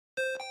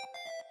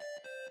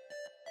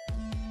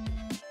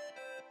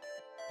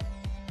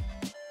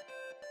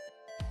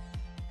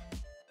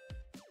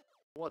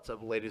What's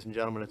up, ladies and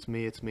gentlemen? It's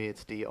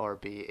it's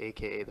DRB,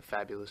 aka The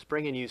Fabulous,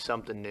 bringing you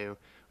something new.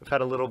 We've had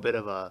a little bit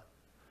of a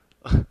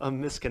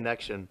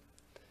misconnection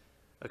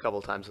a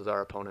couple times with our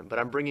opponent, but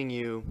I'm bringing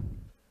you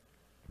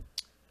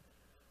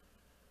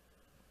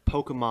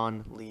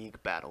Pokemon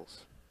League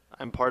battles.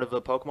 I'm part of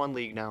a Pokemon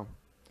League now,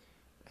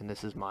 and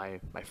this is my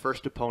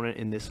first opponent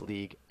in this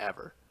league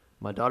ever.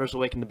 My daughter's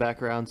awake in the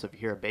background, so if you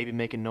hear a baby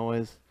making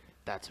noise,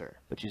 that's her.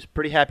 But she's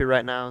pretty happy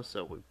right now,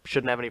 so we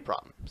shouldn't have any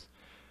problems.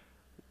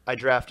 I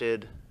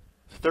drafted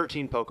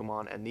 13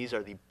 Pokemon, and these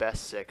are the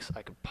best 6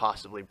 I could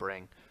possibly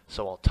bring,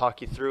 so I'll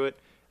talk you through it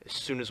as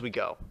soon as we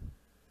go.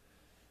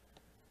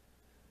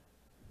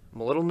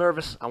 I'm a little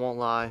nervous, I won't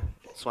lie.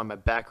 That's why my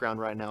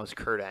background right now is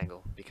Kurt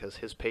Angle, because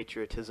his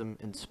patriotism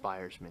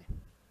inspires me.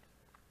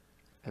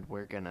 And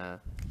we're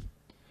gonna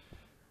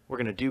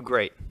do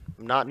great.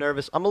 I'm not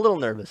nervous. I'm a little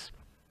nervous,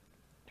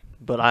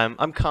 but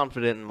I'm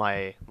confident in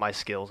my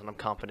skills, and I'm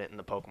confident in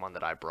the Pokemon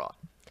that I brought.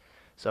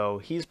 So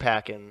he's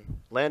packing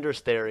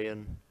Landorus,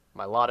 Therian,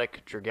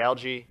 Milotic,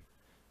 Dragalge,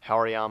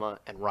 Hariyama,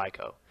 and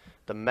Raikou.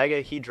 The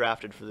Mega he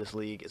drafted for this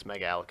league is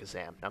Mega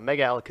Alakazam. Now,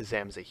 Mega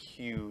Alakazam is a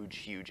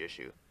huge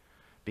issue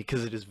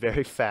because it is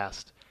very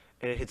fast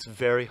and it hits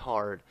very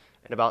hard.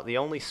 And about the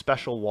only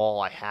special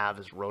wall I have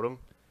is Rotom.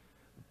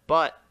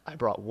 But I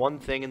brought one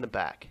thing in the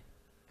back,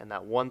 and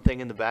that one thing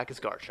in the back is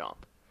Garchomp.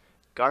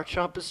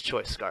 Garchomp is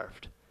Choice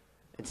Scarfed,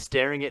 and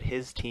staring at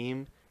his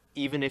team,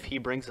 even if he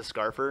brings a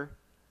Scarfer,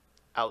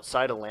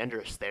 outside of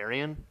Landorus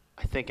Therian,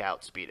 I think I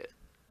outspeed it.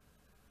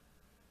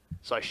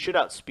 So I should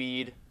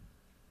outspeed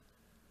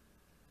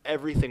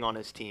everything on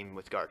his team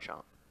with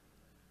Garchomp.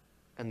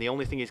 And the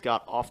only thing he's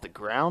got off the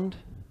ground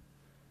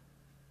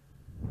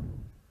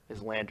is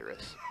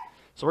Landorus.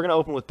 So we're going to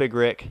open with Big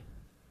Rick.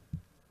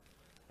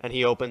 And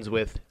he opens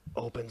with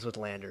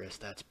Landorus.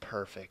 That's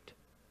perfect.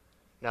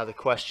 Now the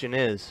question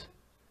is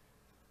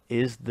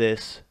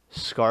this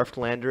Scarfed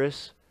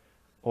Landorus,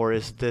 or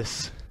is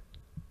this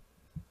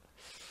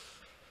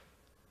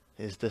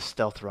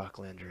Stealth Rock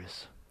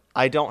Landorus?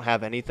 I don't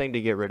have anything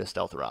to get rid of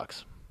Stealth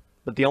Rocks,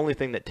 but the only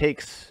thing that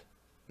takes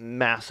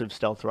massive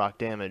Stealth Rock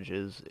damage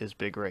is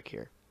Big Rick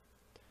here.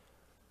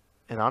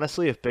 And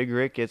honestly, if Big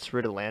Rick gets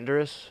rid of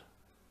Landorus,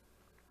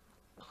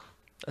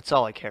 that's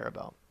all I care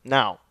about.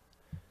 Now,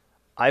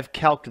 I've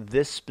calced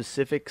this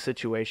specific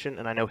situation,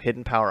 and I know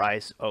Hidden Power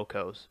Ice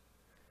Okos.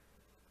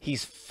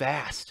 He's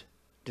fast.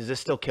 Does this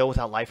still kill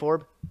without Life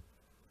Orb?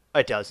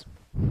 It does.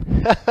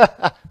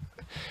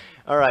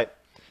 Alright.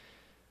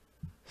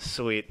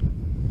 Sweet.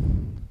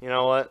 You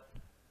know what?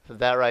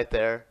 That right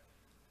there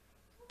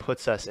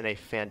puts us in a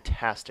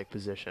fantastic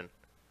position,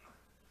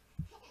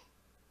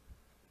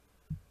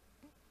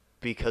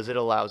 because it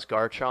allows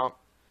Garchomp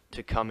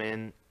to come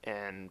in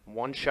and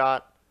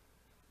one-shot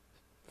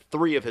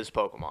 3 of his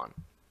Pokemon.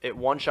 It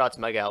one-shots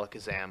Mega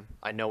Alakazam.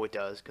 I know it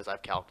does because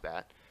I've calced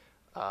that.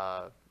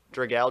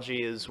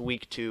 Dragalge is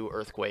weak to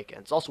Earthquake, and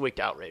it's also weak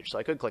to Outrage, so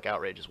I could click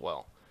Outrage as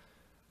well.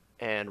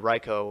 And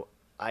Raikou,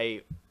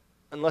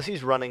 unless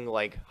he's running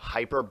like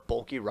hyper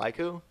bulky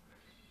Raikou,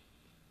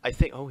 I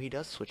think, oh, he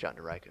does switch out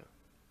into Raikou.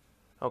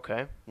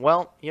 Okay,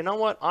 well, you know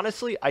what?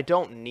 Honestly, I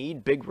don't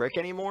need Big Rick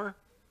anymore.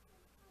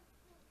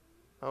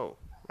 Oh,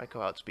 Raikou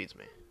outspeeds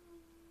me.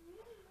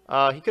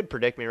 He could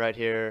predict me right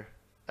here,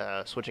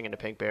 switching into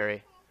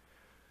Pinkberry.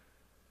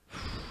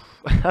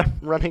 I'm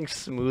running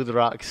Smooth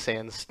Rock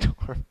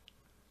Sandstorm.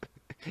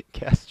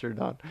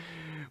 Gastrodon.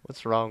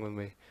 What's wrong with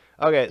me?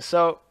 Okay,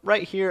 so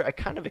right here, I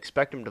kind of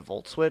expect him to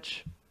Volt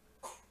Switch.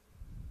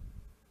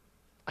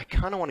 I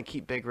kind of want to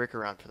keep Big Rick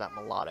around for that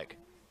Melodic.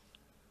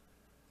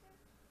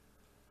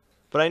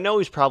 But I know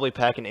he's probably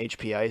packing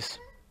HP Ice.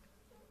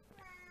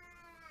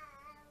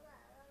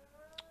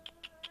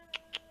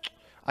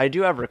 I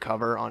do have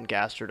Recover on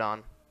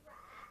Gastrodon.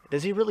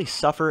 Does he really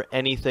suffer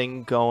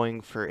anything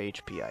going for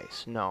HP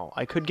Ice? No.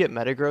 I could get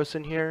Metagross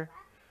in here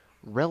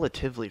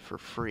relatively for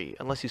free,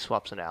 unless he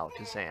swaps into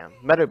Alakazam.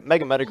 Mega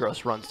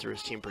Metagross runs through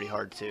his team pretty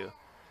hard, too.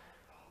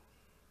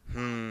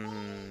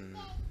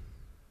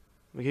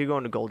 We could go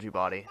into Golgi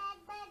Body.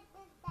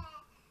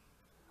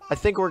 I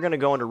think we're going to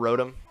go into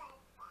Rotom,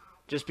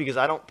 just because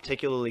I don't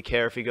particularly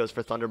care if he goes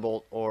for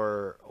Thunderbolt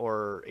or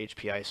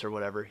HP Ice or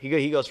whatever.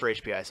 He goes for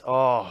HP Ice.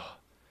 Oh.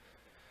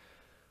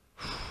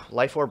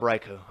 Life Orb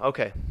Raikou.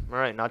 Okay.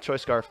 Alright, not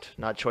Choice Scarfed,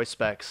 not Choice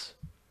Specs.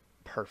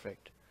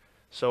 Perfect.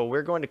 So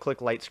we're going to click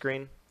Light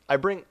Screen. I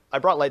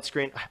brought Light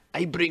Screen.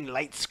 I bring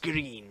Light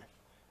Screen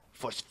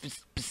for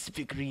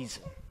specific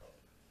reason.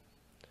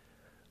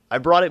 I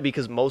brought it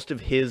because most of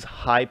his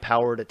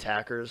high-powered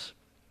attackers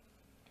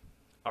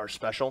are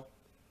special.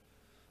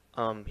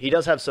 He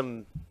does have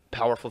some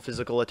powerful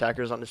physical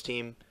attackers on his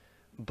team,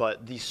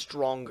 but the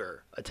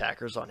stronger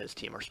attackers on his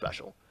team are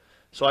special.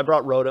 So I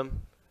brought Rotom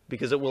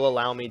because it will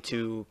allow me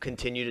to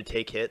continue to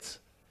take hits.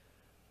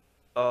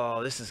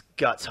 Oh, this is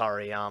Guts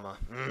Hariyama.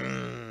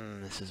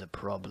 This is a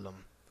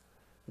problem.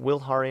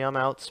 Will Hariyama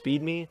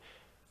outspeed me?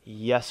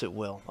 Yes, it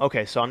will.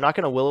 Okay, so I'm not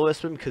going to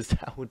Will-O-Wisp him because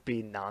that would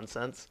be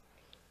nonsense.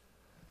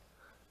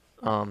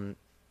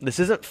 This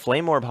isn't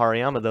Flame Orb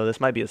Hariyama, though. This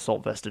might be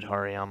Assault Vested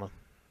Hariyama.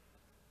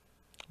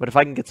 But if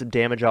I can get some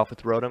damage off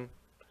with Rotom,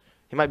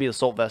 he might be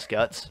Assault Vest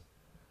Guts.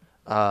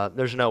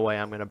 There's no way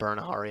I'm going to burn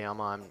a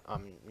Hariyama.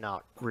 I'm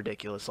not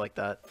ridiculous like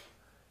that.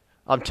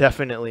 I'm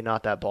definitely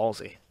not that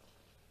ballsy.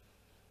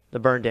 The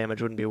burn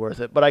damage wouldn't be worth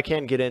it. But I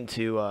can get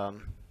into...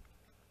 Oh,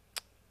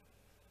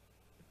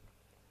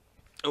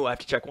 I have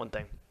to check one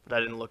thing that I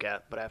didn't look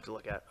at, but I have to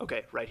look at.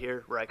 Okay, right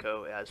here,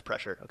 Raikou has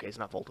pressure. Okay, he's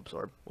not Volt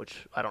Absorb,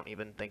 which I don't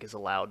even think is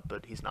allowed,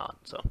 but he's not,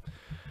 so.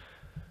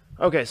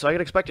 Okay, so I can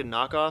expect a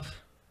knockoff,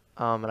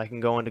 and I can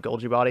go into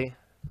Golgi Body,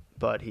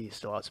 but he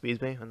still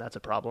outspeeds me, and that's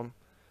a problem.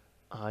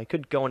 I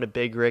could go into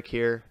Big Rick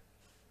here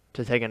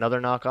to take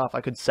another knockoff.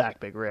 I could sack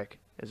Big Rick,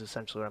 is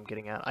essentially what I'm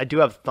getting at. I do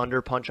have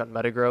Thunder Punch on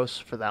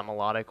Metagross for that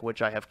Melodic,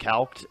 which I have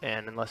calced,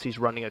 and unless he's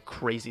running a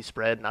crazy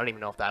spread, and I don't even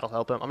know if that'll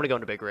help him, I'm going to go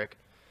into Big Rick.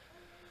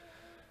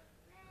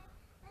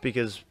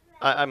 Because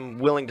I'm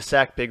willing to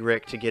sack Big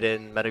Rick to get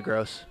in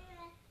Metagross.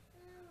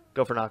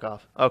 Go for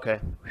knockoff. Okay.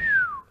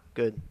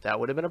 Good. That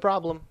would have been a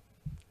problem.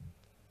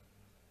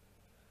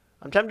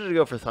 I'm tempted to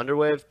go for Thunder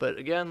Wave, but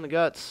again, the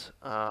guts.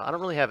 I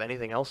don't really have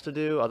anything else to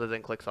do other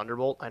than click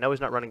Thunderbolt. I know he's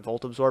not running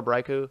Volt Absorb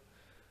Raikou,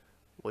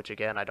 which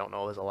again, I don't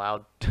know is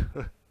allowed,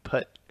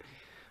 but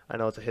I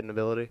know it's a hidden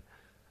ability.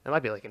 It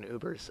might be like an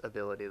Uber's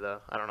ability,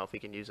 though. I don't know if he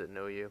can use it in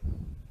OU.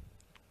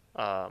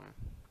 I'm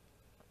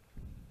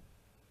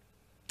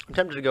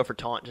tempted to go for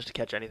Taunt just to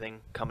catch anything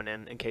coming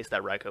in case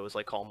that Raikou is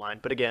like Calm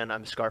Mind. But again,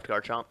 I'm Scarfed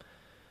Garchomp,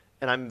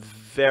 and I'm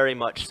very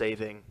much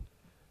saving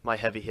my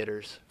heavy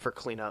hitters for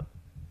cleanup.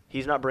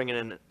 He's not bringing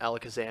in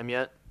Alakazam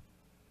yet,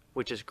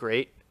 which is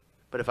great.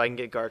 But if I can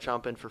get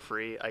Garchomp in for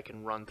free, I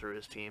can run through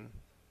his team.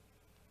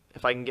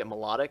 If I can get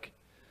Melodic.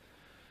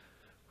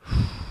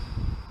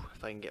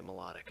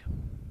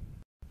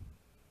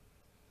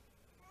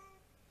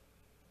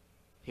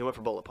 He went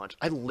for Bullet Punch.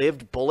 I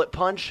lived Bullet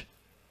Punch?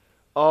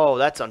 Oh,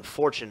 that's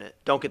unfortunate.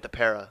 Don't get the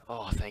para.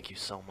 Oh, thank you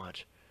so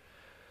much.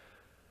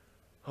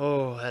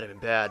 Oh, that'd have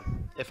been bad.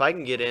 If I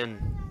can get in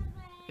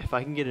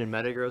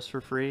Metagross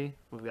for free,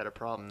 we've got a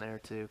problem there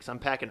too. Because I'm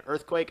packing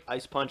Earthquake,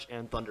 Ice Punch,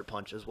 and Thunder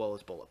Punch as well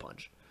as Bullet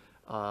Punch.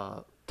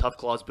 Tough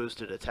Claws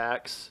boosted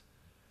attacks.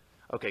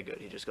 Okay, good.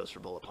 He just goes for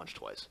Bullet Punch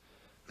twice.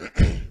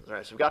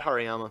 Alright, so we've got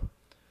Hariyama.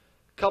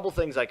 Couple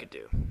things I could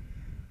do.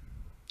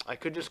 I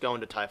could just go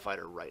into TIE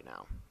Fighter right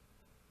now.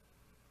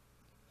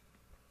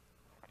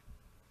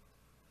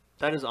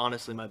 That is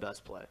honestly my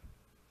best play.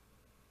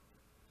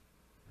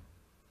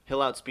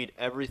 He'll outspeed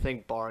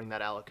everything barring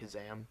that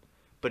Alakazam.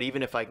 But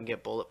even if I can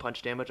get Bullet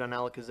Punch damage on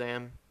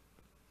Alakazam,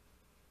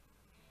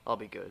 I'll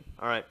be good.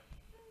 Alright,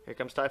 here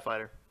comes TIE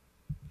Fighter.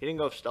 He didn't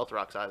go for Stealth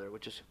Rocks either,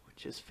 which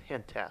is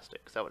fantastic,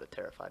 because that would have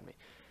terrified me.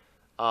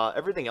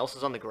 Everything else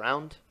is on the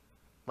ground.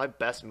 My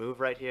best move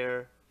right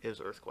here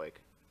is Earthquake.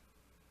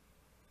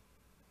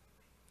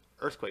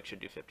 Earthquake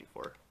should do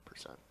 54%.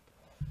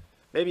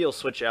 Maybe he'll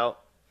switch out.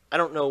 I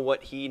don't know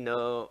what he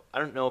I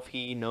don't know if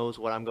he knows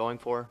what I'm going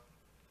for.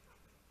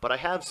 But I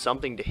have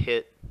something to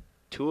hit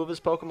two of his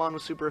Pokemon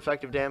with super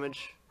effective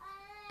damage,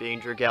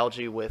 being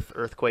Dragalge with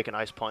Earthquake and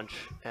Ice Punch,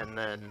 and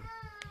then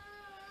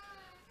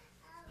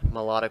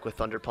Melodic with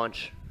Thunder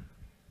Punch.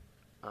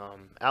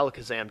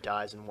 Alakazam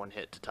dies in one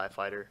hit to TIE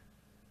Fighter.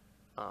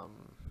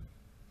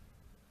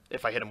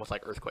 If I hit him with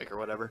like Earthquake or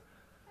whatever.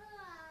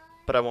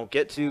 But I won't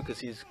get to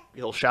because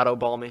he'll Shadow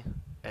Ball me,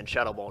 and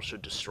Shadow Ball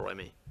should destroy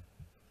me.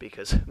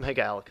 Because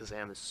Mega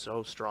Alakazam is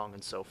so strong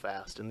and so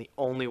fast, and the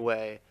only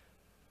way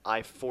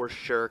I for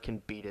sure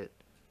can beat it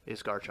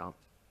is Garchomp.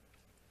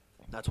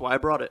 That's why I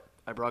brought it.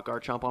 I brought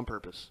Garchomp on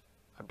purpose.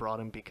 I brought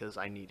him because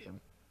I need him.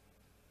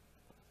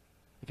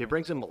 If he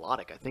brings in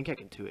Melodic, I think I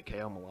can 2-hit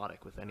KO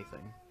Melodic with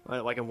anything.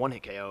 Well, I can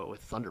 1-hit KO it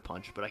with Thunder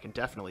Punch, but I can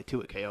definitely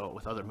 2-hit KO it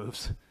with other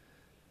moves.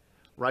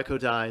 Raikou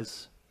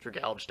dies,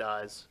 Dragalge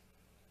dies,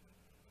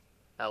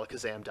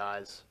 Alakazam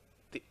dies.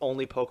 The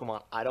only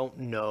Pokemon I don't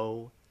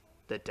know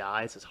that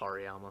dies is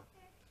Hariyama.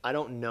 I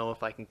don't know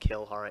if I can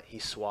kill Hariyama. He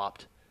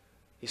swapped.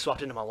 He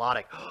swapped into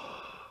Melodic.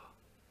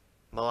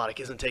 Melodic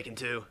isn't taking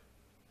 2.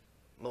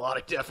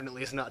 Melodic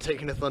definitely is not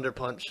taking a Thunder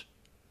Punch.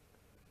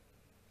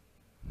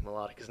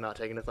 Melodic is not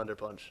taking a Thunder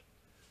Punch.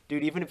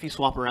 Dude, even if you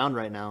swap around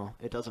right now,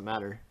 it doesn't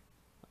matter.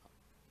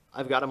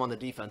 I've got him on the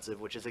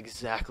defensive, which is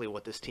exactly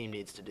what this team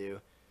needs to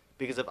do.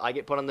 Because if I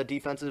get put on the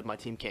defensive, my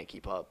team can't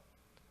keep up.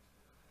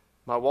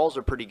 My walls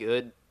are pretty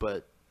good,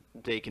 but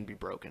they can be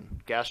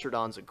broken.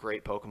 Gastrodon's a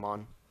great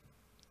Pokemon.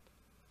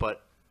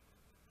 But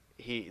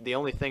the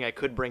only thing I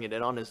could bring it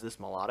in on is this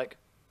Melodic.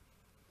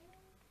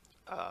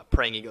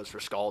 Praying he goes for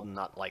Scald and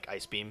not like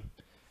Ice Beam.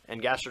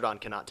 And Gastrodon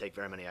cannot take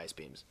very many Ice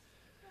Beams.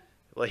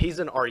 Well, he's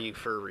an RU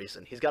for a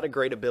reason. He's got a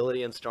great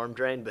ability in Storm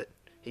Drain, but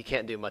he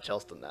can't do much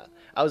else than that.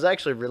 I was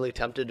actually really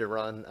tempted to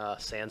run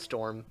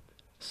Sandstorm,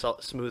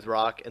 Smooth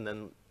Rock, and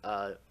then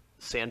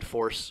Sand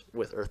Force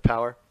with Earth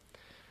Power.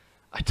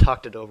 I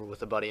talked it over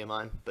with a buddy of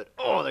mine, but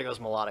oh, there goes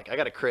Melodic. I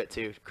got a crit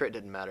too. Crit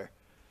didn't matter.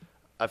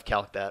 I've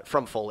calced that.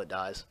 From full, it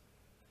dies.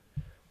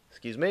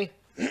 Excuse me.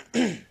 I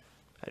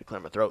had to clear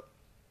my throat.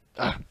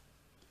 Ah.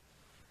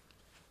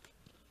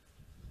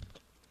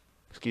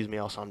 Excuse me,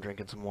 also I'm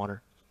drinking some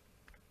water.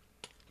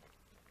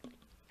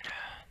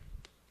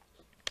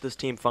 This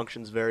team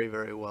functions very,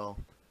 very well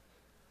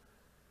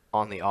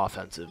on the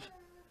offensive.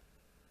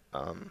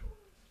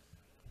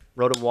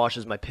 Rotom Wash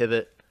is my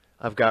pivot.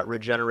 I've got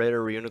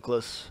Regenerator,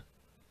 Reuniclus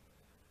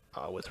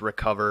with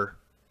Recover,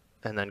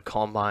 and then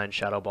Calm Mind,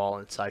 Shadow Ball,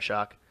 and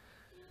Psyshock.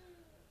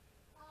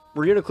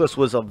 Reuniclus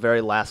was a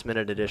very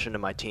last-minute addition to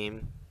my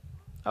team.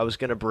 I was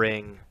going to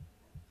bring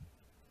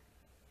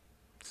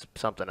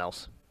something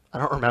else. I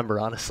don't remember,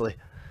 honestly.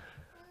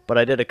 But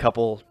I did a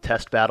couple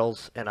test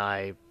battles,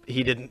 and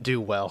he didn't do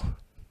well.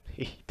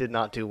 He did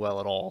not do well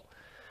at all.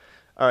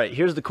 All right,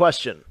 here's the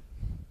question.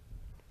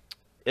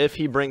 If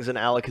he brings an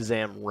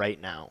Alakazam right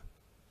now,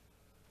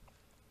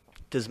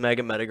 does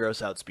Mega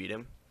Metagross outspeed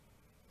him?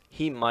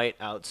 He might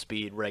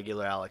outspeed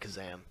regular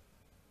Alakazam.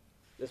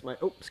 This might...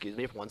 Oh, excuse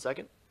me for 1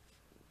 second.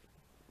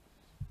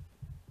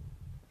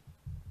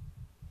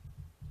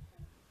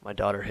 My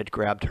daughter had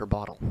grabbed her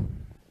bottle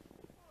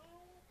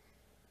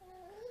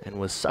and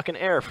was sucking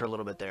air for a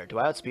little bit there. Do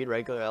I outspeed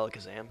regular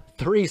Alakazam?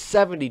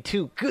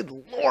 372. Good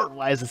lord,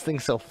 why is this thing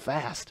so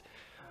fast?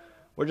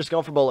 We're just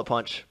going for Bullet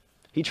Punch.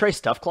 He traced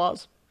Stuffed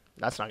Claws?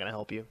 That's not going to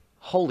help you.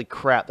 Holy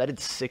crap, that did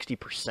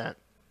 60%.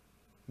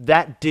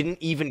 That didn't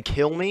even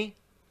kill me?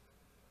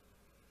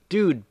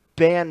 Dude,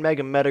 ban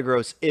Mega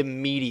Metagross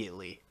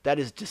immediately. That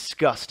is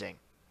disgusting.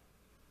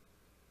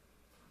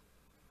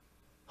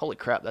 Holy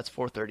crap, that's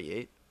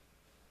 438.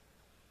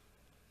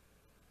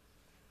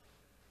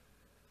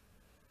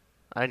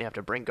 I didn't have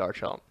to bring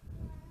Garchomp.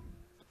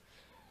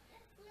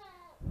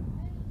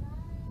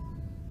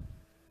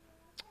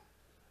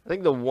 I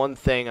think the one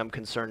thing I'm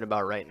concerned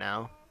about right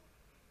now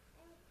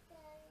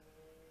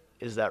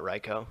is that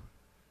Raikou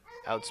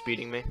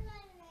outspeeding me,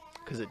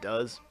 because it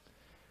does.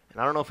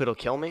 And I don't know if it'll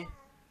kill me,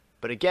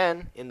 but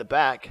again, in the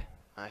back,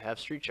 I have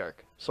Street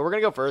Shark. So we're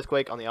going to go for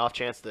Earthquake on the off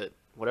chance that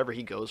whatever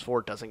he goes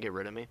for doesn't get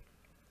rid of me.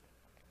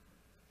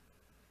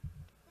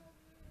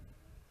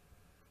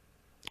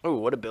 Ooh,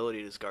 what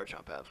ability does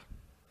Garchomp have?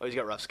 Oh, he's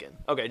got Rough Skin.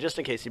 Okay, just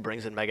in case he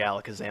brings in Mega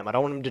Alakazam. I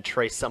don't want him to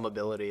trace some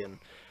ability, and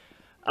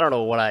I don't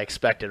know what I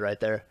expected right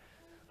there.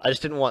 I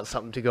just didn't want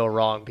something to go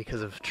wrong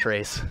because of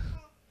Trace.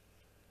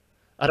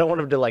 I don't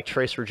want him to, like,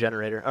 Trace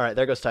Regenerator. All right,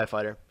 there goes TIE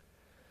Fighter.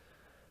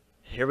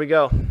 Here we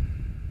go.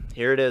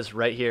 Here it is,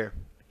 right here.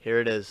 Here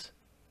it is.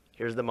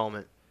 Here's the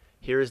moment.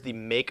 Here is the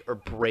make or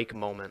break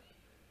moment.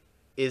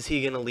 Is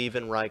he going to leave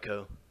in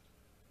Raikou?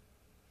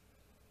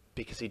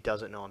 Because he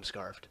doesn't know I'm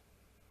Scarfed.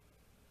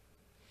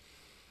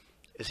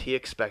 Is he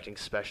expecting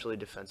specially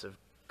defensive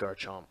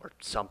Garchomp or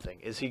something?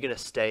 Is he going to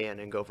stay in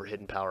and go for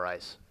Hidden Power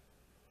Ice?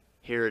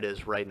 Here it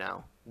is right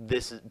now.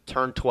 This is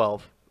turn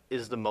 12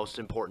 is the most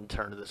important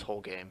turn of this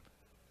whole game.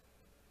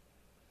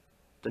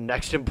 The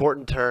next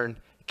important turn,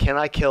 can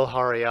I kill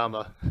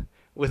Hariyama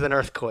with an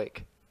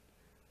Earthquake?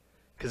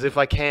 Because if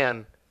I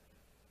can,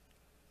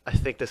 I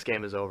think this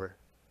game is over.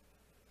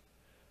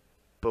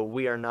 But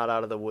we are not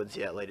out of the woods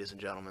yet, ladies and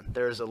gentlemen.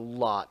 There's a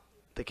lot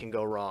that can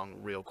go wrong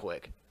real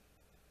quick.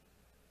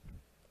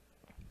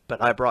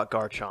 But I brought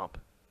Garchomp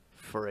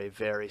for a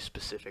very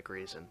specific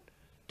reason.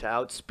 To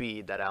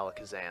outspeed that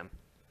Alakazam.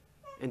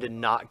 And to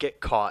not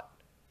get caught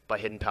by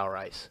Hidden Power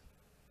Ice.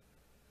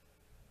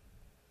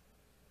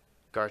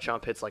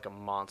 Garchomp hits like a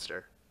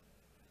monster.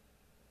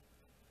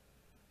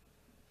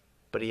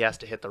 But he has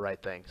to hit the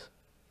right things.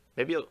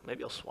 Maybe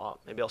he'll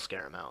swap. Maybe I'll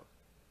scare him out.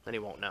 Then he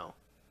won't know.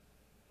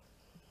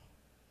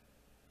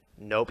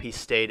 Nope, he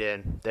stayed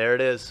in. There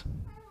it is.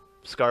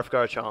 Scarf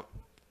Garchomp.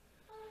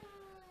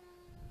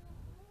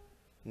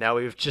 Now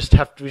we just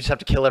have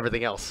to kill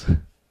everything else.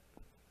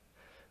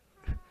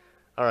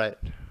 All right.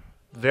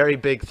 Very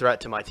big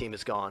threat to my team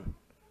is gone.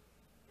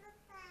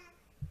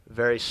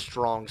 Very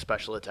strong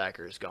special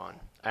attacker is gone.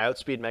 I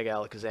outspeed Mega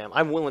Alakazam.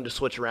 I'm willing to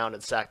switch around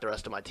and sack the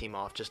rest of my team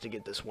off just to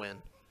get this win.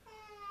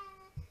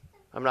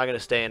 I'm not going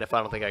to stay in if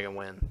I don't think I can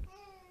win.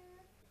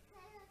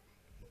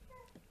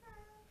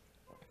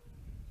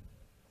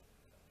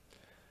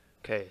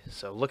 Okay,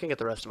 so looking at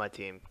the rest of my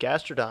team,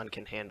 Gastrodon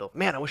can handle...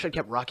 Man, I wish I'd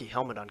kept Rocky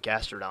Helmet on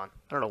Gastrodon. I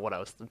don't know what I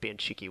was being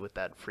cheeky with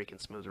that freaking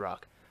Smooth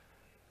Rock.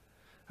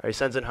 All right, he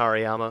sends in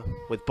Hariyama.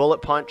 With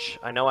Bullet Punch,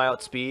 I know I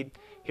outspeed.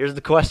 Here's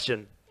the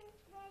question.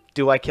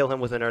 Do I kill him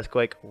with an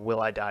Earthquake?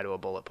 Will I die to a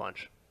Bullet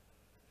Punch?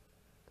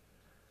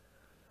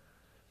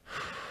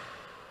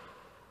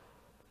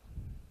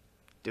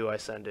 Do I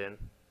send in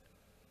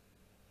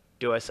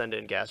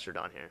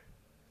Gastrodon here?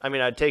 I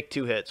mean, I'd take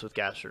 2 hits with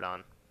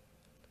Gastrodon.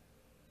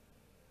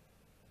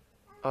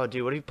 Oh,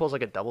 dude, what if he pulls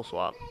like a double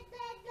swap?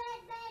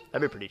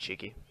 That'd be pretty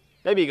cheeky.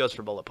 Maybe he goes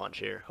for Bullet Punch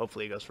here.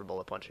 Hopefully he goes for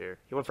Bullet Punch here.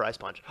 He went for Ice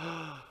Punch.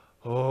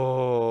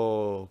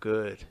 Oh,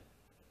 good.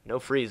 No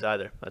freeze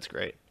either. That's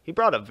great. He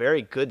brought a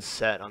very good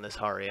set on this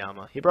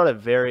Hariyama. He brought a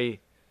very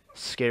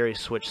scary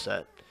switch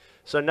set.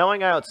 So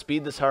knowing I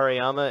outspeed this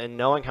Hariyama and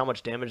knowing how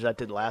much damage that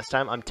did last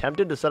time, I'm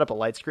tempted to set up a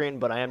light screen,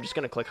 but I am just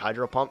going to click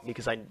Hydro Pump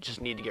because I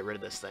just need to get rid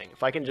of this thing.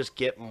 If I can just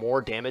get more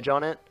damage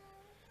on it,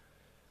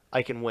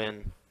 I can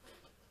win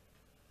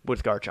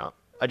with Garchomp.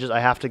 I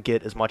have to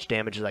get as much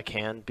damage as I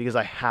can because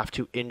I have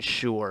to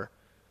ensure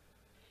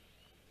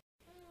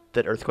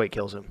that Earthquake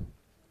kills him.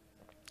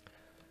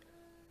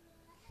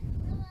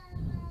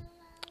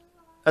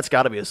 That's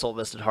got to be Assault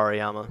Vested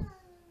Hariyama,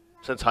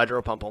 since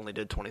Hydro Pump only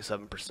did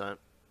 27%.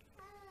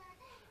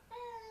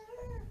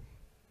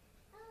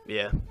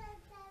 Yeah,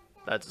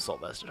 that's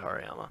Assault Vested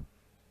Hariyama.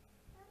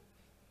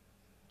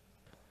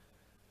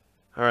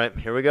 Alright,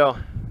 here we go.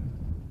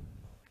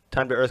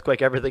 Time to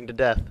Earthquake everything to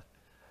death.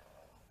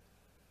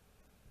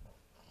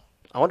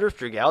 I wonder if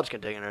Dragalge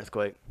can take an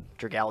Earthquake.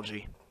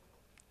 Dragalge.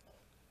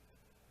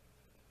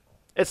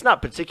 It's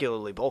not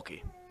particularly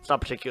bulky. It's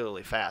not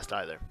particularly fast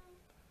either.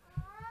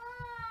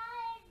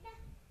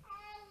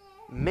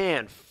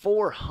 Man,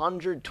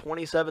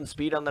 427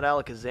 speed on that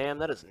Alakazam.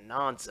 That is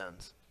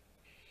nonsense.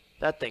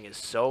 That thing is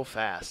so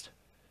fast.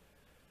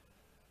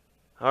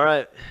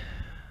 Alright.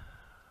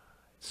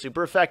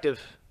 Super effective.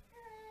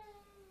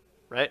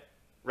 Right?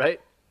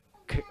 Right?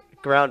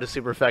 Ground is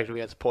super effective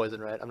against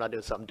poison, right? I'm not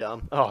doing something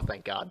dumb. Oh,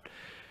 thank God.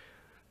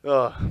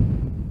 Ugh.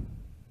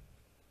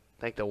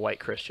 Thank the white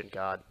Christian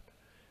God.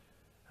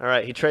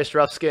 Alright, he traced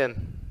Rough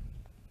Skin.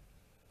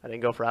 I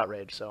didn't go for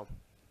Outrage, so.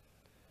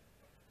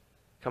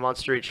 Come on,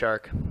 Street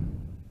Shark.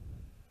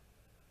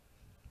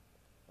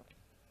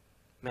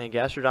 Man,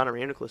 Gastrodon and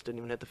Reuniclus didn't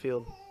even hit the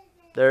field.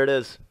 There it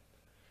is.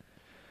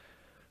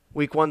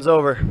 Week 1's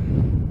over.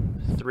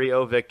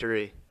 3-0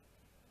 victory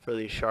for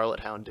the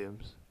Charlotte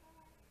Houndooms.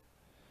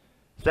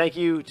 Thank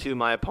you to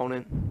my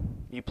opponent.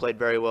 You played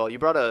very well. You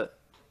brought a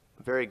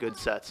very good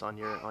sets on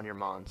your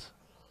Mons.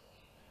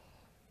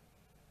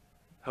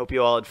 Hope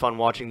you all had fun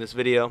watching this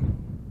video.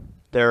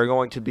 There are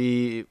going to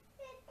be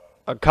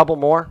a couple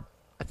more.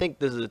 I think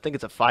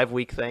it's a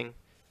 5-week thing,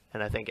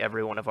 and I think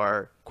every one of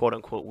our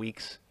quote-unquote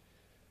weeks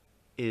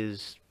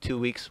is 2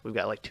 weeks. We've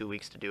got like 2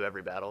 weeks to do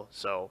every battle,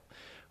 so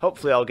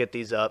hopefully I'll get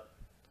these up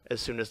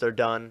as soon as they're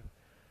done.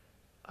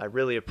 I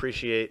really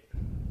appreciate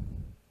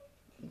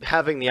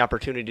having the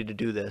opportunity to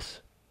do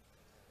this,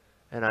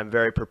 and I'm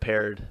very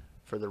prepared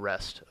for the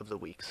rest of the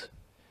weeks.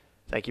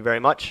 Thank you very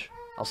much.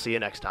 I'll see you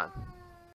next time.